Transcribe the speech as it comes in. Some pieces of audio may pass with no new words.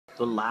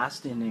The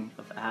last inning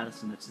of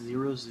Addison, it's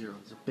 0-0.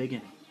 It's a big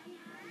inning.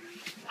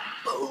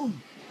 Boom!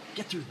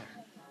 Get through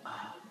there.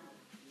 I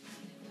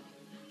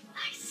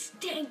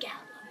stink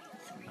out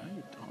of 3. No,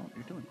 you don't.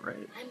 You're doing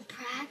great. I'm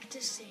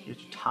practicing. You're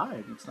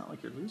tied. It's not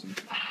like you're losing.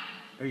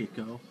 There you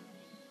go.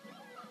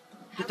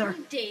 How Get there.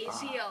 come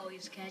Daisy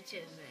always catches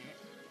it?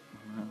 I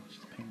don't know.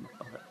 She's a pain in the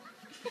butt.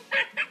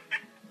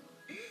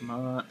 Come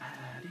on,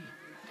 Addie.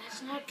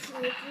 That's not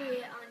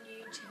appropriate on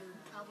YouTube.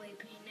 Probably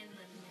pain in the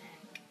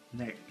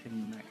neck. Pain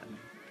in the neck, I mean.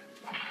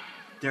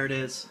 There it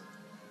is.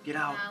 Get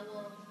out.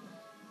 Foul.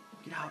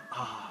 Get out.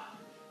 Ah.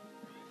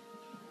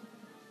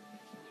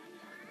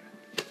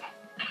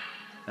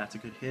 That's a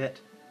good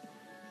hit.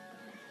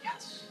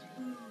 Yes.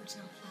 Ooh, it's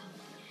not foul.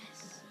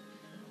 Yes.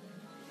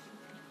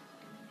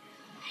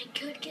 I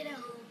could get a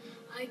home.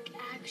 I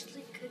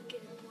actually could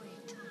get a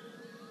point.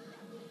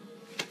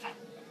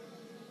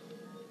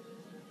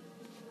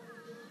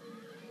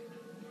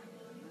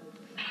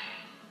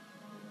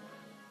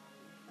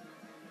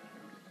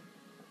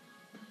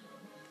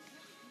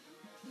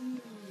 Ooh,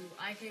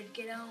 I could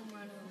get a home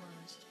run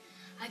almost.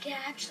 I could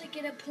actually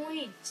get a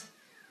point.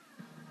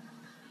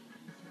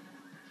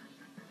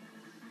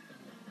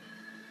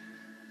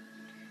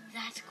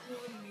 That's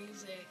cool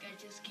music. I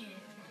just can't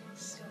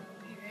stop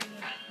hearing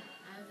it. I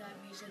have that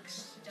music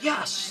stuck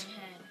Yes! in my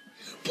head.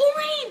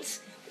 Points!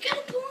 We got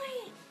a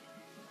point!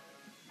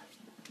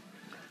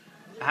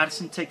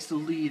 Addison takes the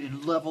lead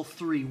in level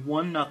 3,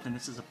 1-0.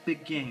 This is a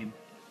big game.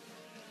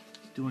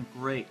 He's doing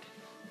great.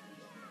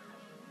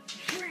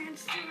 Grand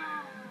slam!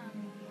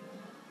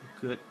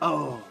 Good.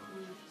 Oh,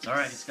 it's all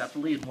right. He's got the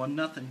lead,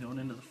 1-0, going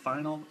into the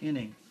final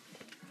inning,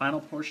 final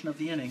portion of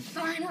the inning.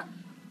 Final.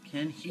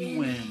 Can he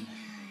win?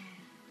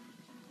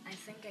 I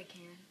think I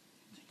can.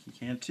 I think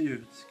he can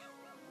too.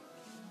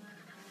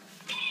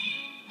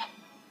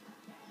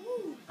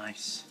 Woo.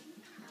 Nice.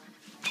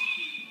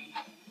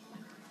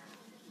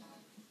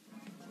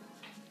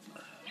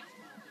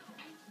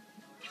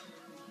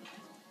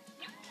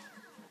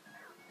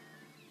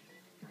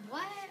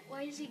 What?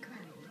 Why is he crying?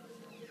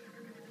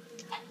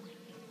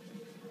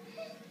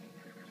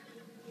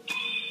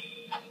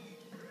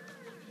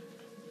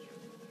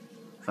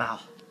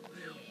 Foul.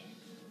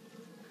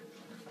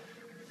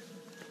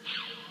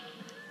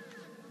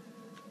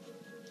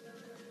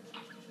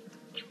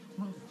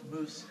 Move,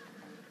 Moose.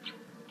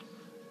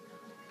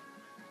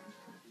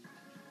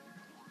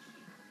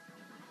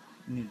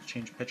 You need to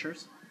change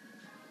pitchers.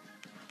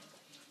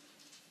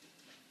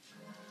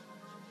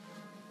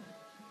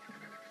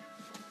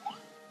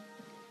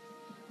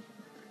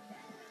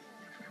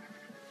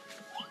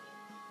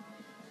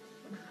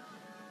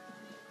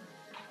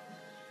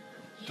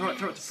 Throw it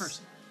to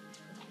first.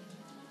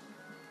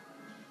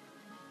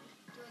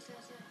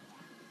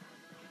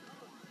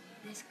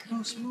 This could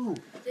Moose, move.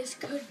 This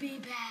could be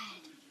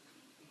bad.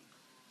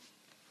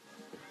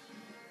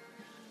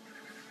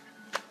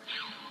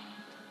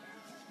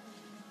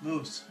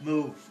 Moose,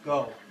 move,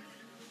 go.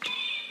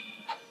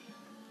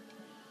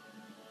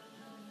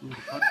 Ooh, the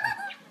punch.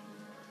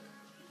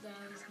 That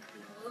was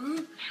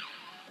cool.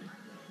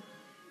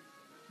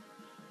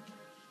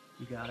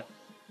 You got it.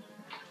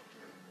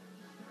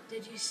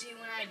 Did you see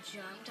when I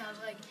jumped? I was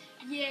like,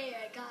 yeah,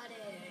 I got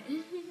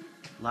it.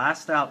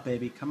 Last out,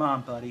 baby. Come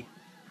on, buddy.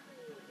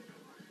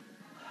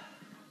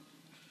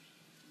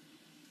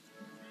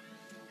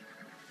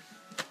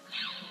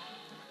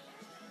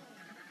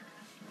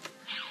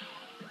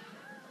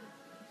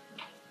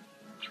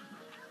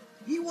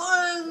 He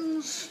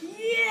wins!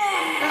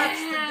 Yeah! That's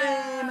the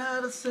game,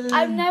 Addison.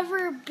 I've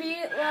never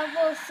beat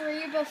level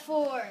 3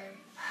 before.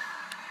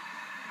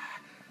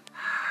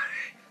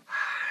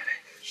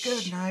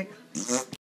 Good night.